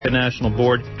National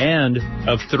Board and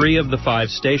of 3 of the 5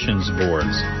 stations'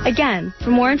 boards. Again, for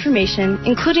more information,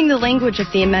 including the language of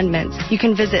the amendments, you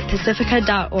can visit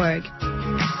pacifica.org.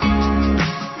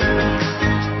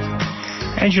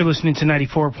 And you're listening to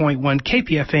 94.1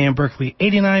 KPFA in Berkeley,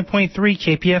 89.3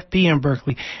 KPFB in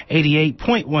Berkeley,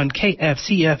 88.1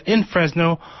 KFCF in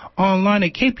Fresno, online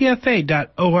at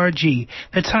kpfa.org.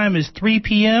 The time is 3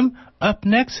 p.m. Up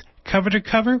next, Cover to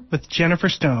Cover with Jennifer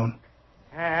Stone.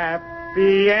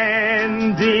 Happy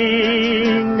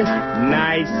ending,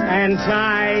 nice and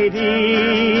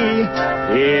tidy.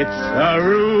 It's a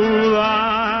rule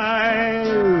I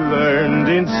learned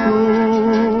in school.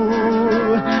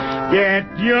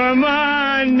 Get your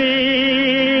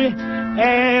money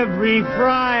every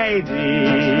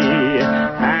Friday.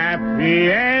 Happy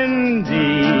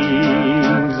endings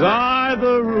are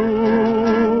the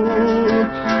rule.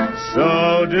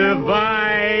 So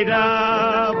divide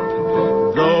up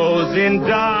those in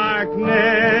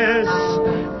darkness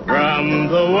from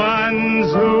the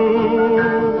ones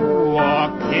who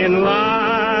walk in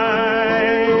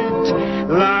light.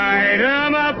 Light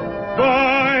 'em up,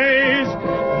 boys.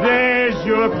 There's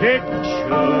your picture.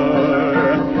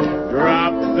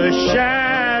 Drop the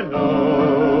shadows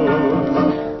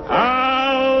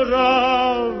out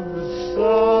of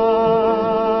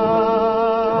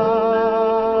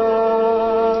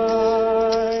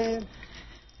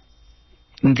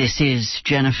sight. This is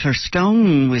Jennifer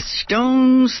Stone with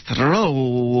Stone's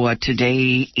Throw.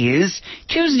 Today is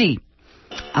Tuesday.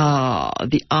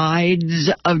 The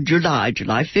Ides of July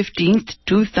 15th,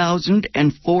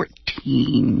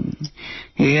 2014.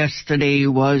 Yesterday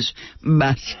was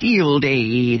Bastille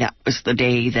Day. That was the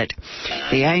day that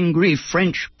the angry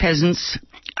French peasants,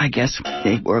 I guess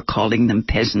they were calling them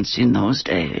peasants in those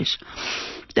days,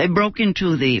 they broke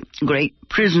into the great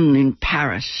prison in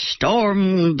Paris,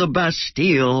 stormed the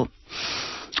Bastille.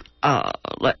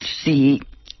 Let's see.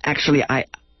 Actually, I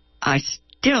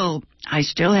still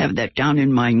have that down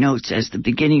in my notes as the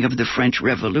beginning of the French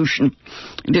Revolution.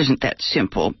 It isn't that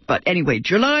simple. But anyway,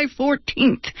 July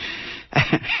 14th,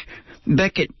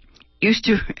 Beckett used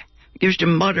to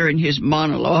mutter in his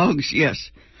monologues,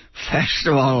 yes,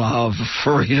 Festival of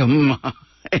Freedom.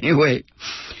 Anyway,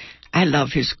 I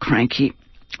love his cranky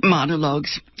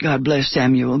monologues. God bless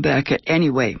Samuel Beckett.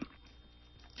 Anyway,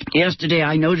 yesterday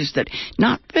I noticed that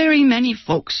not very many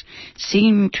folks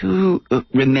seem to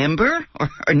remember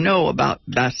or know about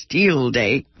Bastille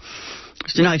Day.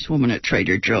 There's a nice woman at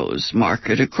Trader Joe's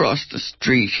Market across the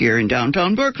street here in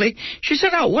downtown Berkeley. She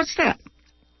said, "Oh, what's that?"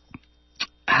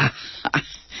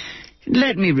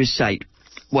 Let me recite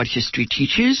what history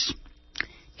teaches.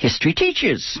 History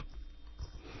teaches.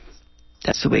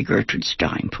 That's the way Gertrude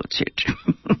Stein puts it.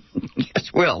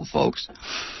 Yes, well, folks.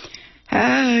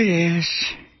 Yes.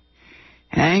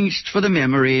 Angst for the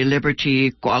memory, liberty,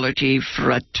 equality,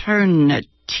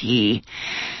 fraternity.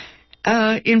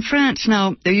 In France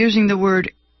now, they're using the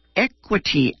word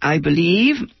equity, I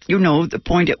believe. You know, the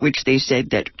point at which they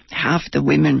said that half the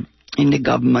women in the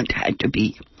government had to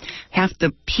be, half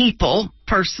the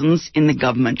persons in the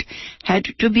government had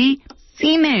to be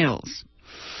females.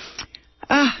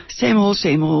 Same old,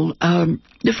 same old.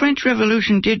 The French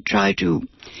Revolution did try to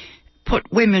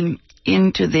put women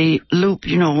into the loop,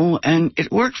 you know, and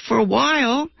it worked for a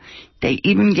while. They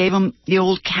even gave them the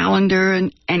old calendar,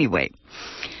 and anyway.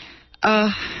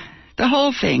 The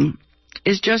whole thing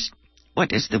is just,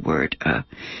 what is the word?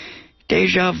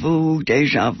 Deja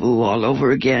vu all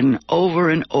over again, over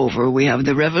and over. We have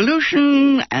the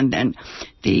revolution, and then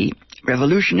the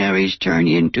revolutionaries turn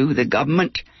into the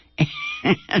government.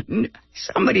 And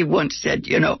somebody once said,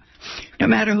 you know, no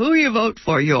matter who you vote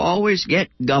for, you always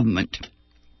get government.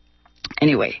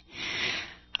 Anyway,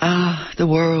 the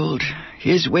world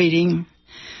is waiting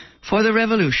for the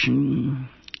revolution.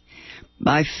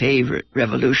 My favorite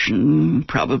revolution,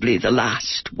 probably the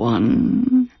last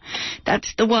one.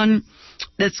 That's the one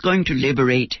that's going to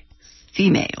liberate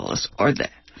females, or the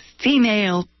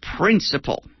female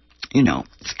principle. You know,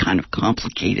 it's kind of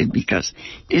complicated because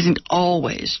it isn't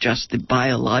always just the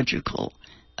biological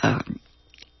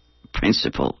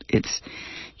principle. It's,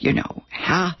 you know,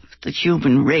 half the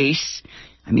human race.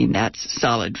 I mean, that's a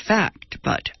solid fact,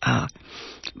 but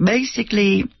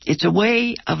basically it's a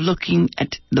way of looking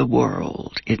at the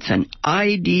world. It's an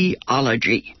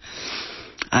ideology.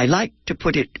 I like to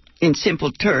put it in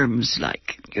simple terms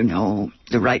like, you know,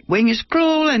 the right wing is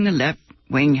cruel and the left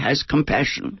wing has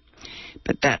compassion.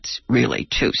 But that's really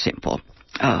too simple.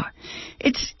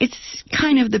 It's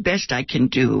kind of the best I can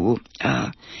do.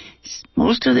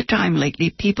 Most of the time lately,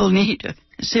 people need a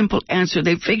simple answer.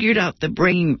 They've figured out the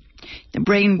brain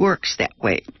works that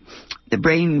way. The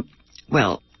brain,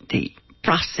 well, the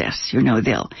process.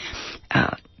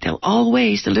 They'll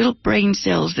always, the little brain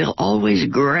cells, they'll always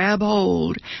grab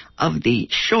hold of the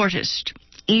shortest,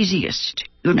 easiest,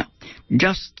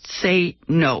 just say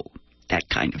no, that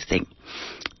kind of thing.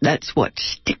 That's what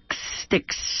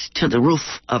sticks to the roof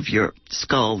of your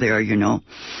skull there,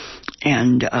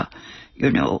 And,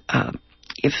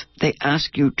 if they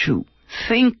ask you to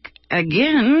think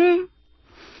again,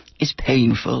 it's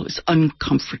painful, it's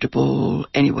uncomfortable.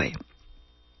 Anyway,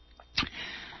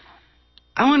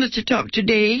 I wanted to talk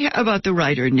today about the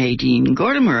writer Nadine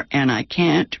Gordimer, and I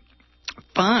can't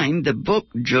find the book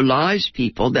July's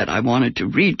People that I wanted to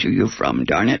read to you from,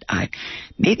 darn it.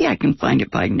 Maybe I can find it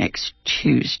by next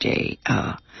Tuesday.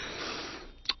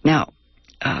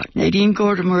 Nadine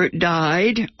Gordimer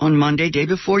died on Monday, day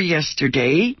before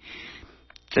yesterday,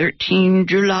 13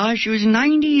 July. She was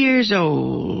 90 years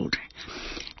old.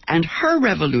 And her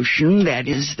revolution, that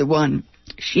is the one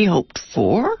she hoped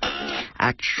for,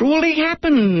 actually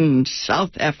happened.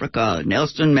 South Africa,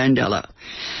 Nelson Mandela.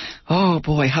 Oh,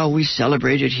 boy, how we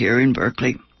celebrate it here in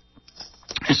Berkeley.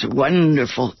 It's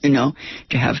wonderful, to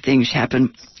have things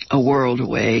happen a world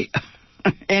away.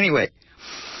 Anyway,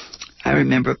 I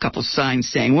remember a couple signs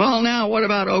saying, well, now, what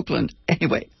about Oakland?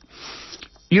 Anyway,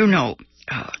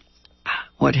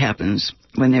 what happens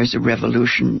when there's a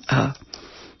revolution.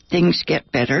 Things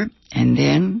get better, and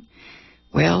then,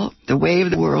 well, the way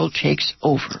of the world takes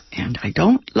over. And I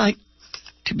don't like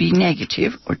to be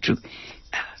negative or to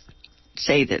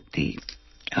say that the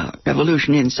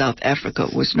revolution in South Africa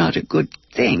was not a good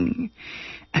thing.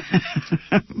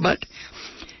 But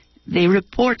the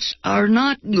reports are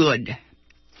not good.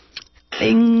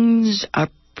 Things are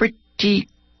pretty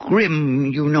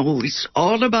grim, It's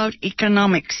all about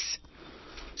economics.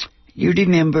 You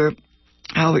remember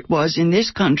how it was in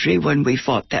this country when we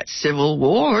fought that civil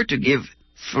war to give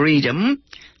freedom,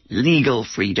 legal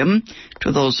freedom,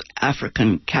 to those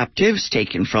African captives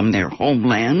taken from their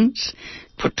homelands,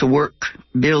 put to work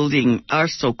building our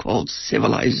so-called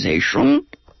civilization.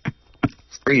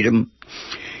 Freedom,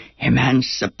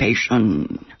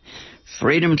 emancipation,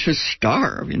 freedom to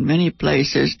starve in many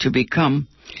places, to become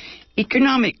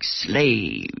economic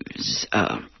slaves.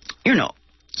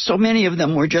 So many of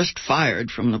them were just fired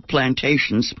from the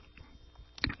plantations.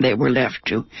 They were left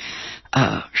to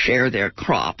share their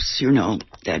crops,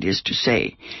 that is to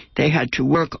say. They had to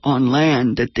work on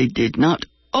land that they did not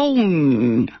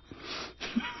own.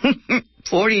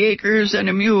 40 acres and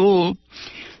a mule.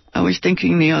 I was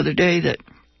thinking the other day that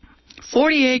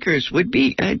 40 acres would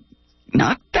be a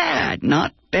not bad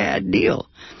deal.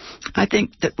 I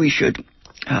think that we should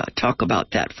talk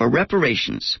about that for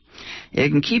reparations. You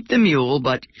can keep the mule,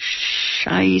 but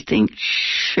I think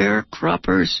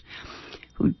sharecroppers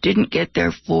who didn't get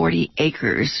their 40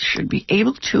 acres should be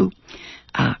able to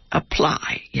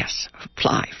apply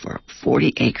for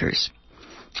 40 acres.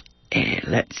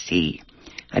 Let's see.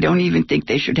 I don't even think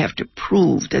they should have to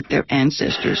prove that their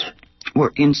ancestors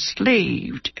were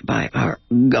enslaved by our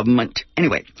government.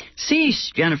 Anyway,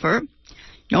 cease, Jennifer.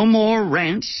 No more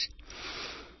rants.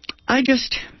 I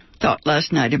just thought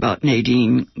last night about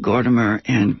Nadine Gordimer,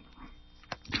 and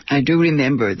I do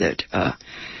remember that,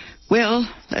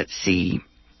 let's see.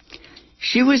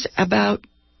 She was about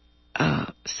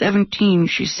 17,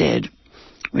 she said,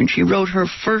 when she wrote her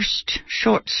first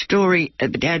short story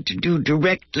that had to do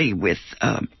directly with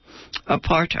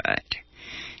apartheid.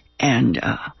 And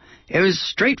it was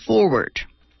straightforward,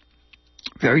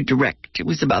 very direct. It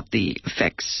was about the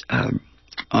effects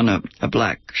on a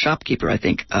black shopkeeper, I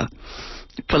think.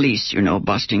 Police,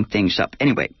 busting things up.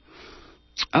 Anyway,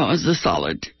 it was a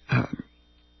solid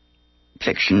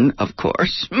fiction, of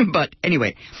course. But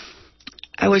anyway,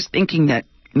 I was thinking that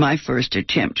my first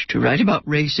attempt to write about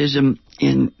racism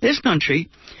in this country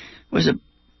was a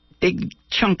big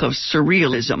chunk of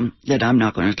surrealism that I'm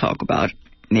not going to talk about.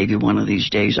 Maybe one of these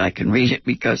days I can read it,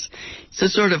 because it's a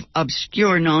sort of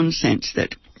obscure nonsense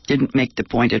that didn't make the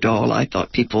point at all. I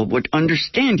thought people would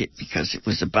understand it because it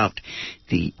was about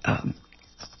the,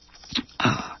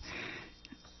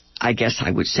 I guess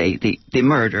I would say, the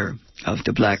murder of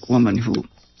the black woman who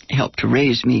helped to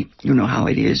raise me. You know how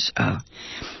it is.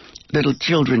 Little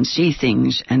children see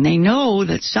things and they know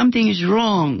that something is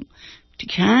wrong. You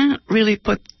can't really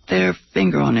put their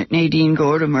finger on it. Nadine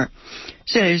Gordimer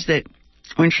says that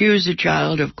when she was a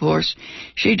child, of course,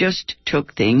 she just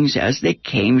took things as they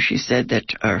came. She said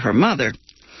that her mother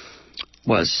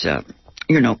was,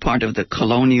 part of the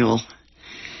colonial,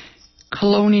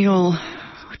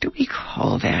 what do we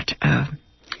call that?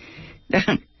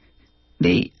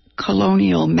 The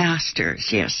colonial masters,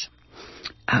 yes.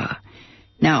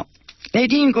 Now,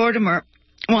 Nadine Gordimer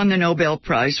won the Nobel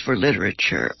Prize for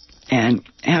Literature. And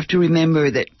I have to remember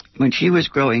that when she was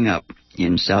growing up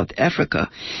in South Africa,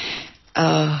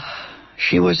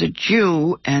 she was a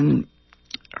Jew, and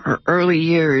her early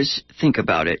years, think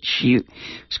about it, she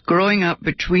was growing up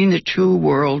between the two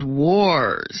world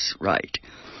wars, right?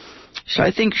 So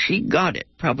I think she got it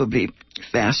probably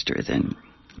faster than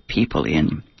people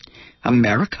in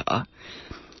America.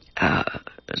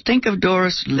 Think of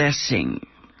Doris Lessing,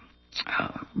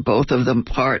 both of them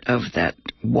part of that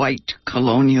white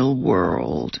colonial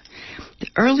world. The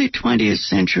early 20th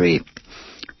century,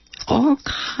 all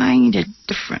kind of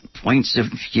different points of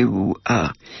view.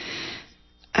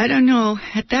 I don't know,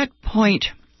 at that point,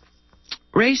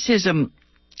 racism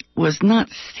was not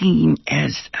seen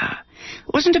as,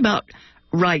 it wasn't about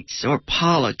rights or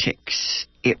politics.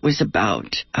 It was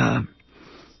about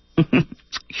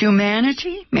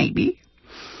humanity, maybe.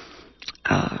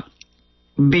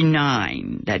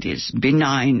 Benign, that is,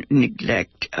 benign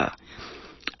neglect.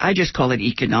 I just call it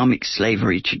economic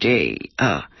slavery today.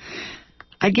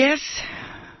 I guess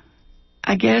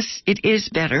it is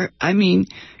better. I mean,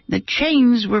 the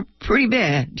chains were pretty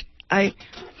bad. I'm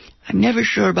never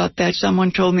sure about that.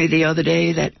 Someone told me the other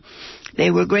day that they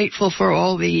were grateful for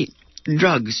all the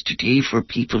drugs today for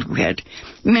people who had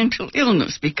mental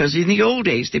illness, because in the old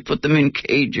days they put them in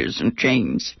cages and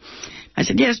chains. I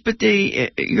said, yes, but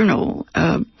the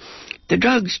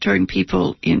drugs turn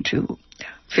people into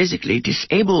physically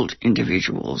disabled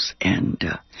individuals, and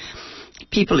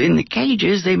people in the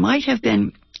cages, they might have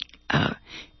been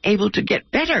able to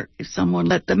get better if someone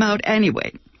let them out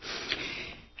anyway.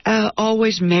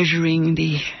 Always measuring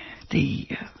the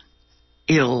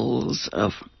ills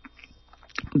of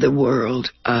the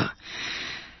world.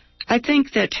 I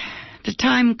think that the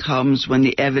time comes when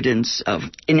the evidence of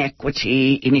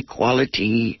inequity,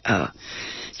 inequality,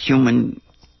 human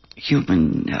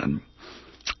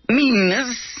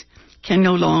meanness can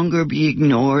no longer be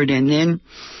ignored, and then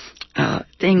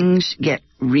things get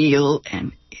real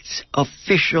and it's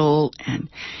official. And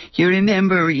you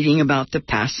remember reading about the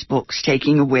passbooks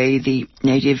taking away the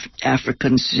Native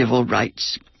African civil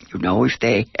rights, if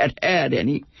they had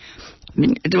any. I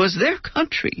mean, it was their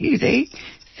country. They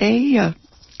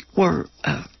were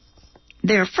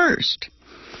there first.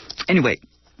 Anyway,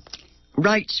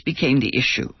 rights became the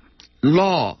issue.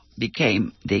 Law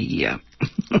became the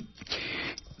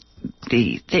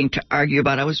the thing to argue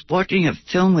about. I was watching a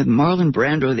film with Marlon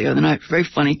Brando the other night. Very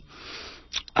funny.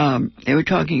 They were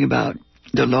talking about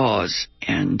the laws,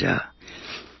 and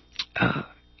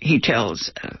he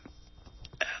tells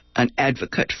an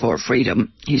advocate for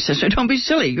freedom, he says, don't be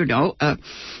silly,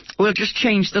 we'll just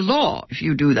change the law. If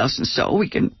you do thus and so, we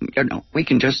can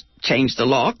just change the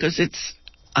law because it's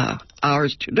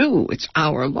ours to do. It's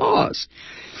our laws.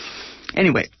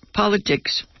 Anyway,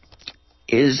 politics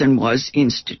is and was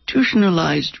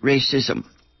institutionalized racism.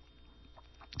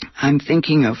 I'm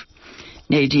thinking of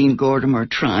Nadine Gordimer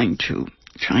trying to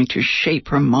shape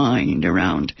her mind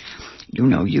around,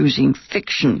 using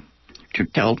fiction to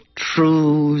tell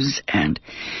truths. And,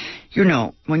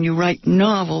 when you write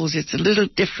novels, it's a little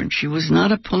different. She was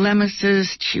not a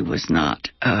polemicist. She was not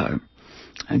a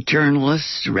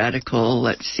journalist, radical.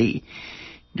 Let's see,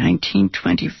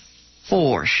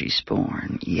 1924 she's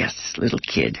born. Yes, little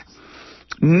kid.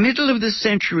 Middle of the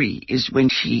century is when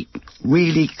she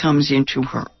really comes into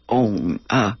her own.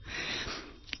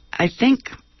 I think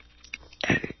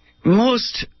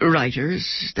most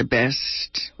writers, the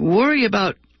best, worry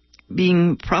about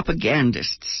being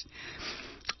propagandists.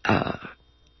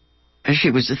 She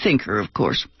was a thinker, of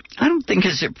course. I don't think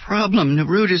it's a problem.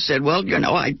 Neruda said, well,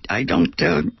 I don't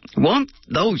want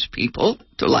those people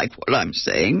to like what I'm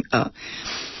saying.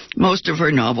 Most of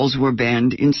her novels were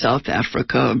banned in South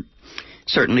Africa,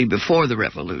 certainly before the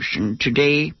revolution.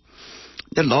 Today,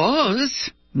 the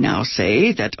laws now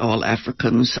say that all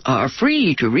Africans are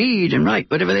free to read and write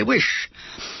whatever they wish.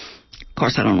 Of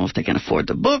course, I don't know if they can afford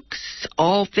the books.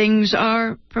 All things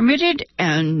are permitted,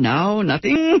 and now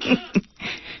nothing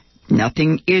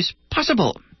is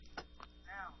possible.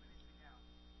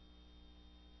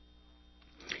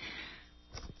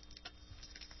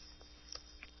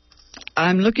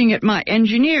 I'm looking at my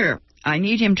engineer. I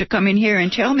need him to come in here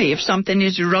and tell me if something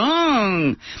is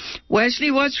wrong.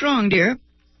 Wesley, what's wrong, dear?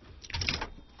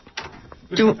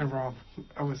 There's nothing wrong.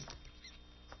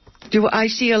 Do I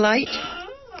see a light?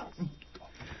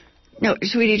 No,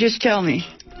 sweetie, just tell me.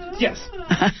 Yes.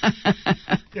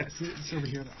 Yes, it's over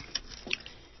here now.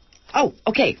 Oh,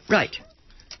 okay, right.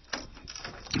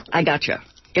 I gotcha.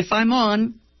 If I'm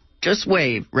on, just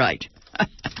wave, right.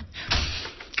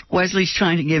 Wesley's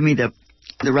trying to give me the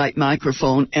the right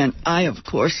microphone, and I, of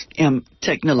course, am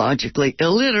technologically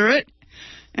illiterate.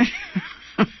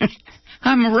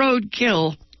 I'm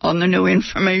roadkill on the new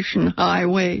information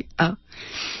highway.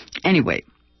 Anyway,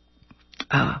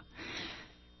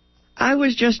 I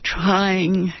was just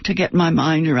trying to get my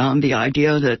mind around the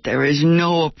idea that there is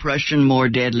no oppression more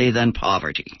deadly than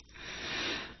poverty.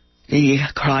 The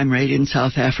crime rate in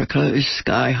South Africa is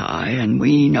sky high, and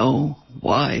we know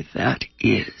why that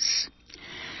is.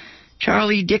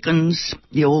 Charlie Dickens,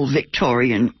 the old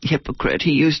Victorian hypocrite,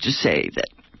 he used to say that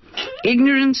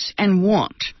ignorance and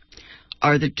want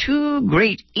are the two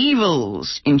great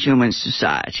evils in human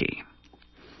society.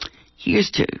 He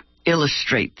used to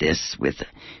illustrate this with a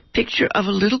picture of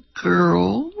a little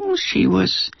girl. She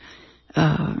was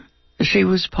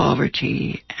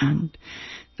poverty, and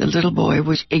the little boy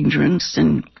was ignorance,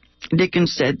 and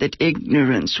Dickens said that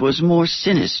ignorance was more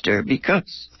sinister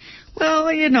because,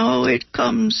 well, you know, it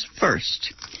comes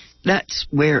first. That's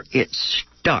where it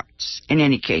starts. In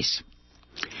any case,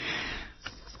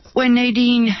 when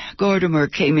Nadine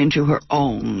Gordimer came into her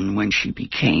own, when she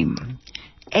became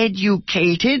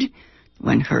educated,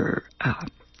 when her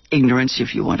ignorance,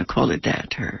 if you want to call it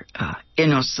that, her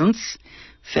innocence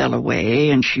fell away,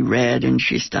 and she read and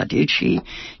she studied, she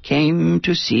came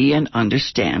to see and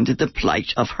understand the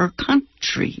plight of her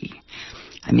country.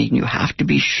 I mean, you have to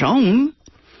be shown,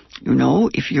 you know,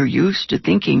 if you're used to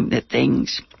thinking that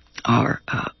things are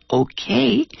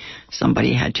okay.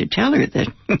 Somebody had to tell her that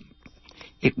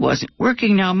it wasn't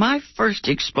working. Now, my first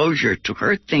exposure to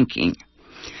her thinking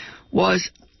was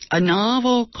a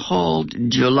novel called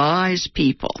July's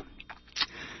People.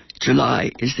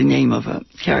 July is the name of a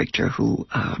character who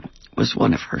was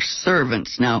one of her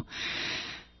servants. Now,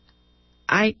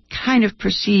 I kind of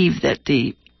perceive that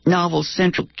the novel's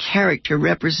central character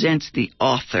represents the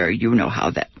author. You know how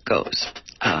that goes.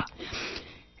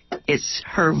 It's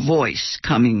her voice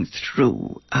coming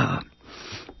through.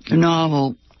 The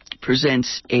novel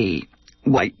presents a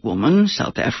white woman,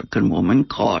 South African woman,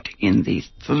 caught in the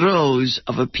throes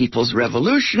of a people's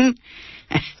revolution.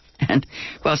 And,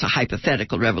 well, it's a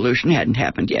hypothetical revolution. It hadn't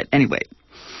happened yet. Anyway,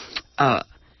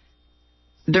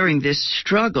 during this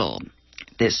struggle,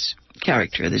 this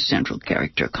character, this central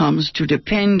character, comes to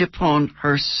depend upon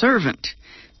her servant,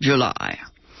 July.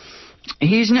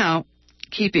 He's now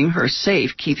keeping her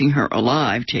safe, keeping her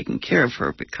alive, taking care of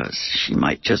her because she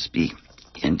might just be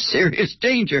in serious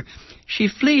danger. She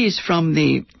flees from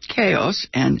the chaos,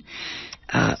 and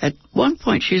at one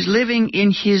point she's living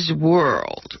in his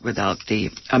world without the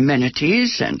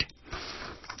amenities and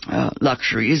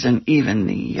luxuries and even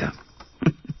the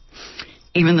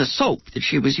even the soap that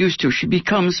she was used to. She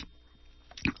becomes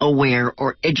aware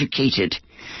or educated.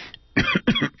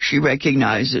 She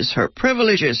recognizes her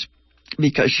privileges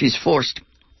because she's forced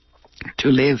to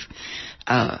live,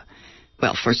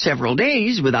 for several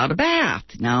days without a bath.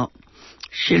 Now,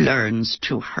 she learns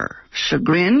to her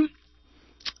chagrin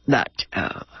that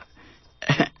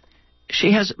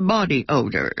she has body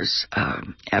odors.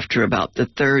 After about the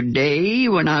third day,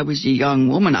 when I was a young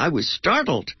woman, I was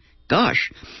startled.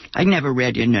 Gosh, I never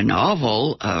read in a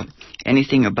novel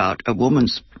anything about a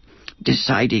woman's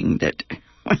deciding that,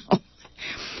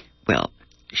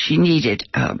 she needed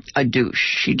a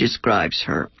douche. She describes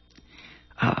her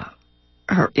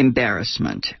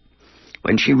embarrassment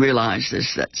when she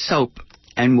realizes that soap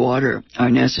and water are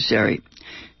necessary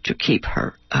to keep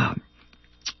her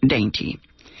dainty.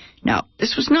 Now,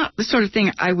 this was not the sort of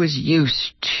thing I was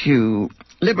used to.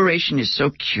 Liberation is so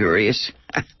curious.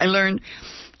 I learned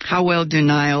how well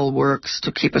denial works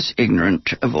to keep us ignorant,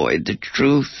 to avoid the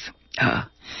truth.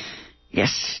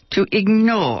 Yes, to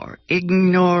ignore.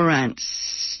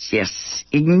 Ignorance. Yes,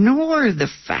 ignore the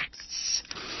facts.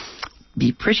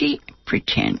 Be pretty,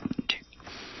 pretend.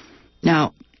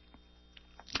 Now,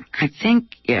 I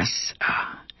think, yes,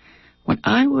 when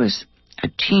I was a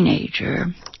teenager,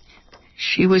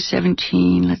 she was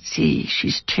 17, let's see,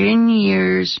 she's 10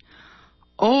 years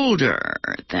older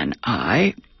than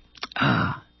I,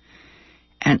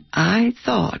 and I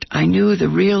thought I knew the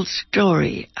real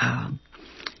story,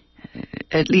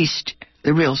 at least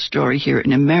the real story here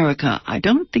in America. I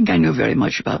don't think I knew very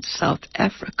much about South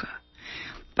Africa,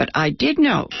 but I did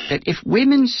know that if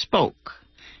women spoke,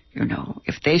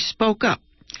 if they spoke up,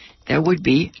 there would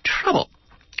be trouble.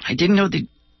 I didn't know the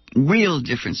real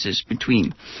differences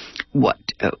between what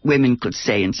women could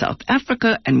say in South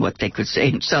Africa and what they could say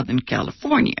in Southern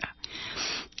California.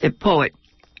 The poet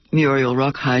Muriel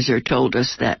Rukeyser told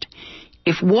us that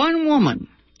if one woman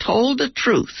told the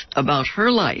truth about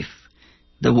her life,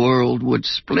 the world would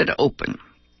split open.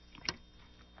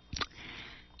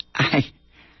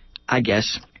 I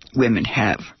guess women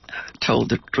have told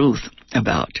the truth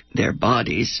about their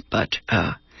bodies, but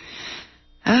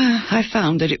I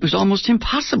found that it was almost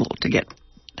impossible to get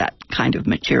that kind of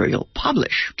material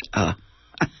published.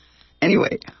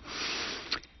 Anyway,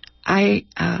 I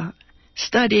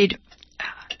studied,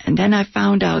 and then I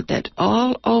found out that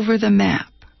all over the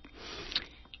map,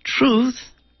 truth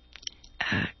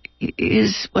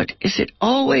is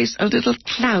always a little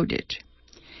clouded.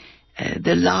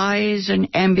 The lies and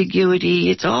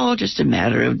ambiguity, it's all just a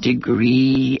matter of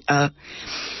degree. I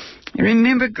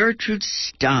remember Gertrude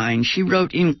Stein. She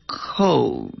wrote in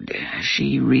code.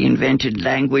 She reinvented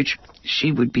language.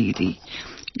 She would be the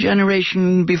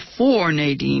generation before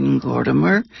Nadine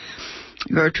Gordimer.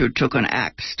 Gertrude took an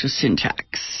axe to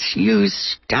syntax. She used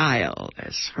style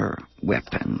as her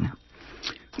weapon.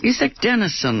 Isak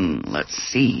Dinesen, let's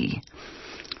see.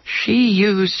 She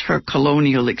used her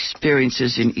colonial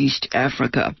experiences in East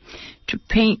Africa to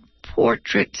paint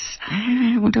portraits.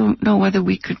 I don't know whether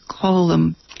we could call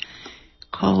them,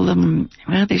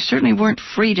 well, they certainly weren't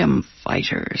freedom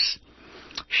fighters.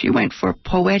 She went for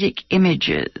poetic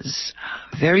images.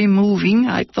 Very moving,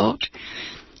 I thought.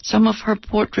 Some of her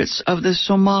portraits of the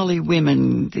Somali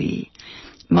women, the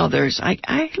mothers.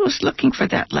 I was looking for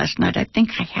that last night. I think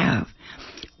I have.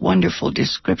 Wonderful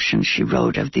descriptions she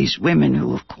wrote of these women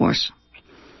who, of course,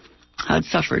 had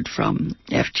suffered from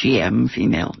FGM,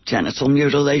 female genital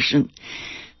mutilation,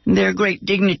 and their great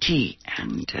dignity.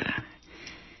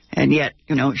 And yet,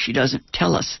 she doesn't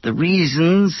tell us the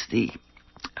reasons, the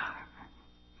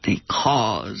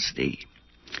cause, the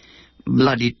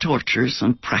bloody tortures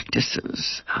and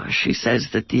practices. She says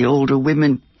that the older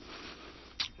women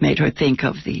made her think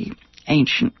of the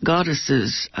ancient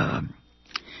goddesses.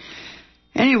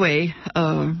 Anyway,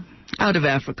 Out of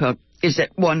Africa is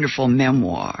that wonderful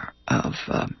memoir of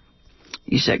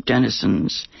Isak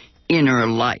Dinesen's inner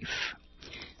life.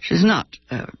 She's not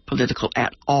political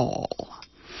at all.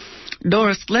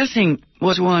 Doris Lessing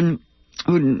was one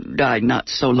who died not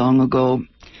so long ago.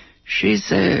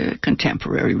 She's a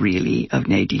contemporary, really, of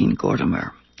Nadine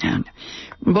Gordimer. And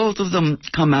both of them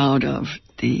come out of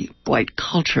the white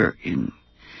culture in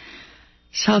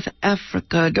South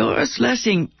Africa. Doris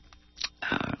Lessing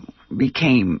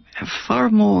became far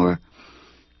more,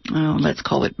 let's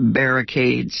call it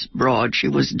barricades broad. She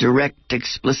was direct,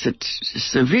 explicit,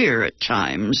 severe at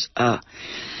times.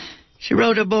 She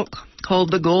wrote a book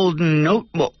called The Golden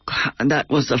Notebook. That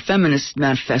was a feminist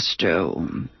manifesto.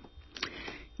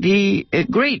 The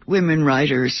great women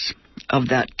writers of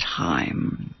that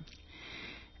time,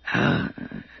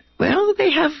 well,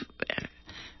 they have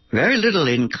very little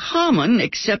in common,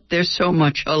 except they're so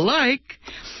much alike.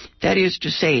 That is to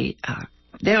say,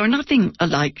 they are nothing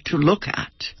alike to look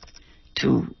at,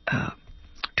 to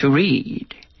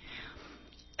read.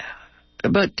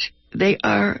 But they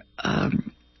are,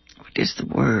 what is the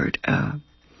word?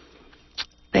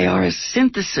 They are a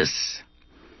synthesis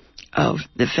of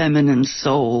the feminine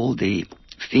soul, the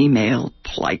female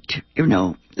plight,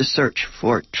 the search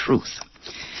for truth.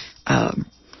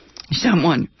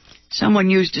 Someone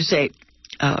used to say,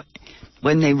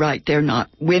 when they write, they're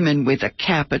not women with a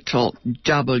capital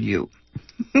W.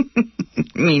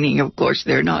 Meaning, of course,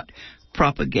 they're not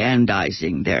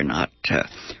propagandizing. They're not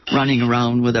running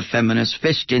around with a feminist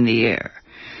fist in the air.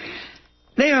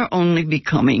 They are only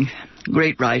becoming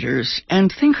great writers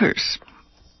and thinkers,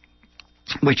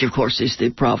 which, of course, is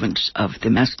the province of the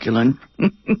masculine.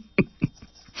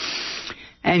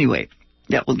 Anyway,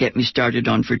 that will get me started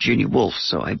on Virginia Woolf,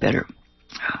 so I better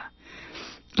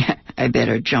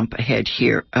jump ahead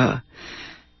here.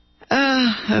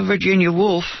 Virginia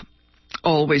Woolf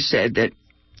always said that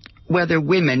whether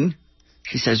women,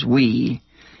 she says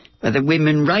whether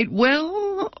women write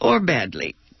well or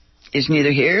badly is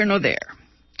neither here nor there.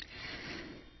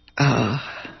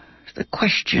 The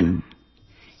question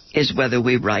is whether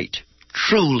we write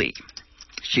truly.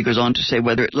 She goes on to say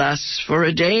whether it lasts for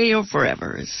a day or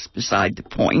forever is beside the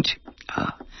point.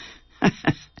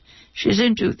 She's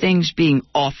into things being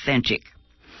authentic.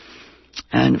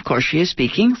 And, of course, she is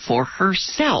speaking for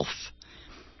herself,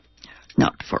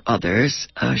 not for others.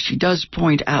 She does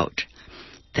point out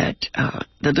that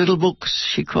the little books,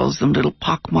 she calls them little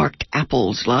pockmarked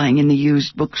apples lying in the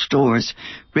used bookstores,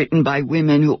 written by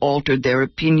women who altered their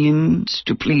opinions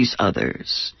to please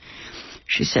others.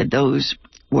 She said those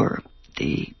were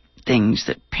the things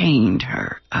that pained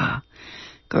her.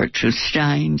 Gertrude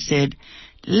Stein said,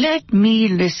 "Let me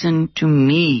listen to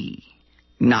me,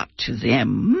 not to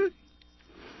them."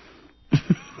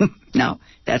 Now,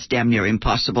 that's damn near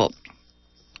impossible.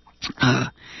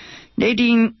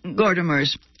 Nadine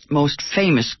Gordimer's most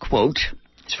famous quote,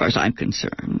 as far as I'm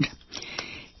concerned,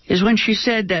 is when she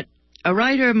said that a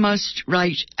writer must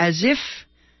write as if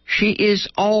she is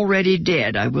already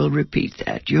dead. I will repeat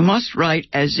that. You must write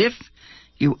as if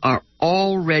you are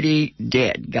already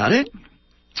dead. Got it?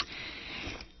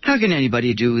 How can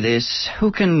anybody do this?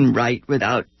 Who can write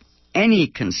without any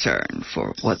concern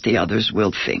for what the others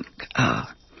will think?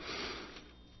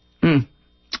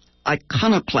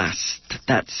 Iconoclast.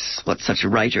 That's what such a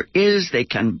writer is. They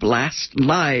can blast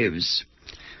lives.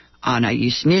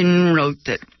 Anais Nin wrote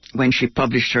that when she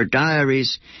published her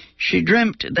diaries, she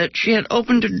dreamt that she had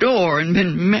opened a door and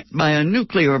been met by a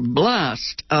nuclear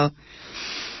blast.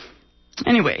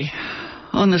 Anyway,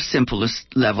 on the simplest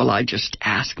level, I just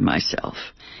ask myself,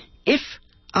 if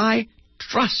I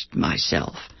trust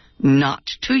myself not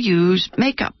to use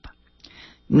makeup,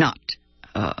 not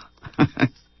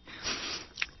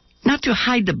to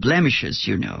hide the blemishes,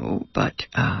 but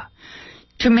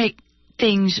to make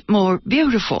things more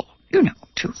beautiful,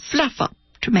 to fluff up,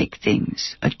 to make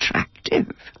things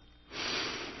attractive.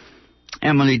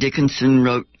 Emily Dickinson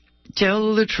wrote,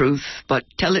 "Tell the truth, but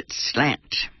tell it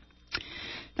slant."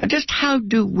 Now, just how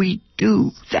do we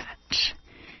do that?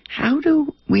 How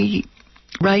do we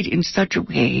write in such a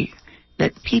way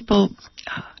that people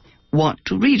want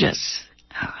to read us?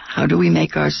 How do we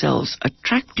make ourselves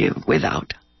attractive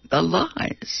without the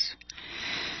lies?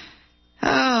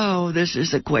 Oh, this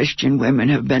is a question women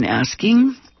have been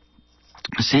asking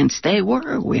since they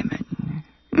were women.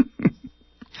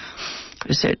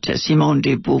 I said to Simone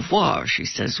de Beauvoir, she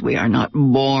says, we are not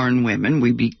born women,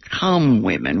 we become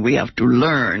women. We have to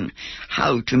learn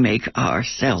how to make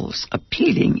ourselves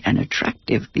appealing and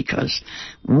attractive because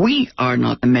we are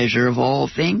not the measure of all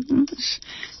things.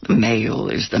 The male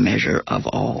is the measure of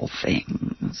all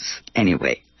things.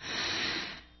 Anyway,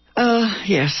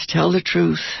 yes, tell the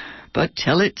truth, but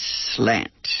tell it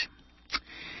slant.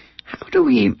 How do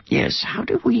we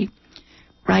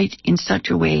write in such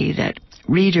a way that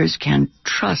readers can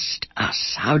trust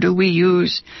us? How do we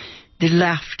use the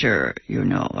laughter,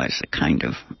 as a kind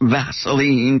of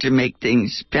Vaseline to make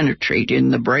things penetrate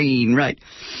in the brain, right?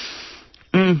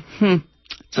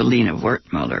 It's a Lena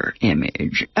Wertmuller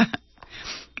image.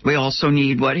 We also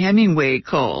need what Hemingway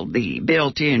called the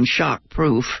built-in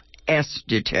shock-proof S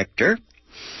detector.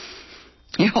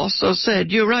 He also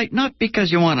said, you write not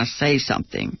because you want to say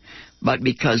something, but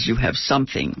because you have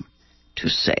something to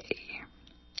say.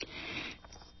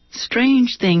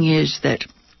 Strange thing is that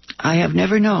I have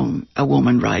never known a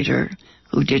woman writer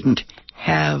who didn't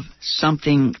have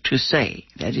something to say.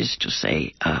 That is to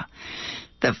say,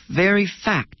 the very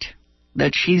fact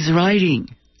that she's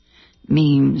writing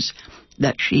means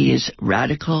that she is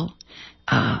radical.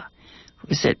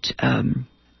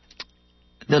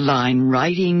 The line,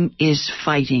 writing is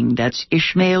fighting. That's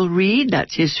Ishmael Reed.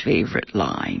 That's his favorite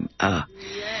line.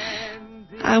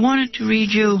 I wanted to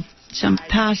read you some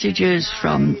passages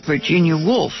from Virginia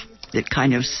Woolf that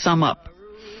kind of sum up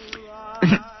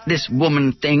this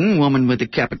woman thing, woman with a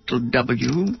capital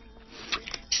W.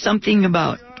 Something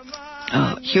about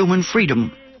human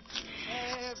freedom.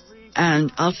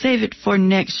 And I'll save it for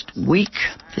next week.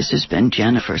 This has been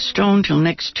Jennifer Stone till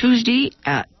next Tuesday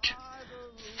at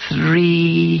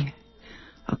 3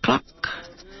 o'clock.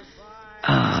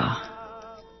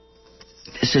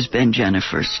 This has been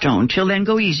Jennifer Stone. Till then,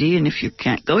 go easy, and if you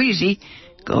can't go easy,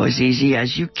 go as easy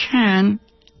as you can.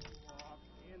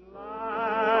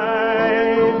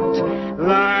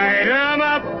 Light 'em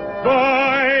up,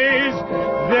 boys.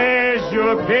 There's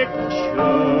your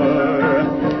picture.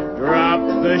 Drop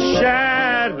the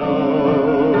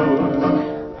shadows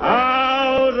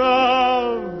out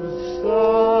of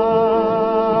sight.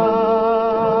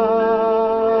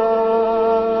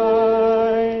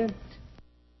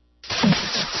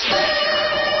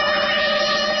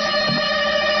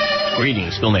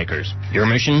 Greetings, filmmakers. Your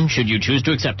mission, should you choose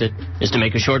to accept it, is to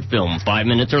make a short film 5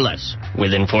 minutes or less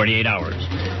within 48 hours.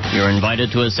 You're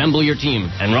invited to assemble your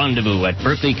team and rendezvous at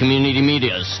Berkeley Community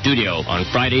Media's studio on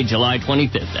Friday, July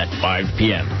 25th at 5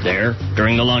 p.m. There,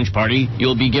 during the launch party,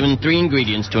 you'll be given 3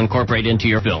 ingredients to incorporate into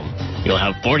your film. You'll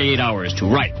have 48 hours to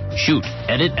write, shoot,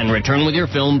 edit, and return with your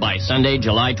film by Sunday,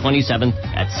 July 27th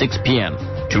at 6 p.m.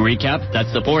 To recap,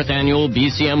 that's the 4th annual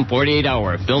BCM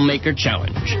 48-Hour Filmmaker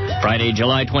Challenge. Friday,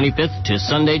 July 25th to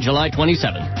Sunday, July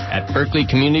 27th at Berkeley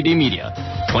Community Media,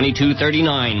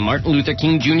 2239 Martin Luther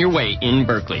King Jr. Way in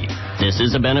Berkeley. This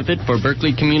is a benefit for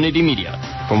Berkeley Community Media.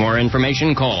 For more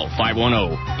information, call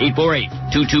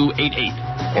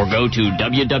 510-848-2288 or go to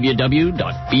www.betv.org.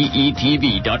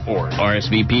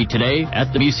 RSVP today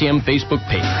at the BCM Facebook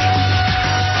page.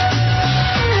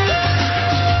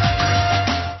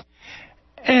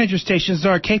 And your stations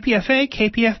are KPFA,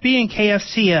 KPFB, and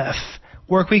KFCF.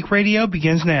 Workweek Radio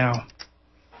begins now.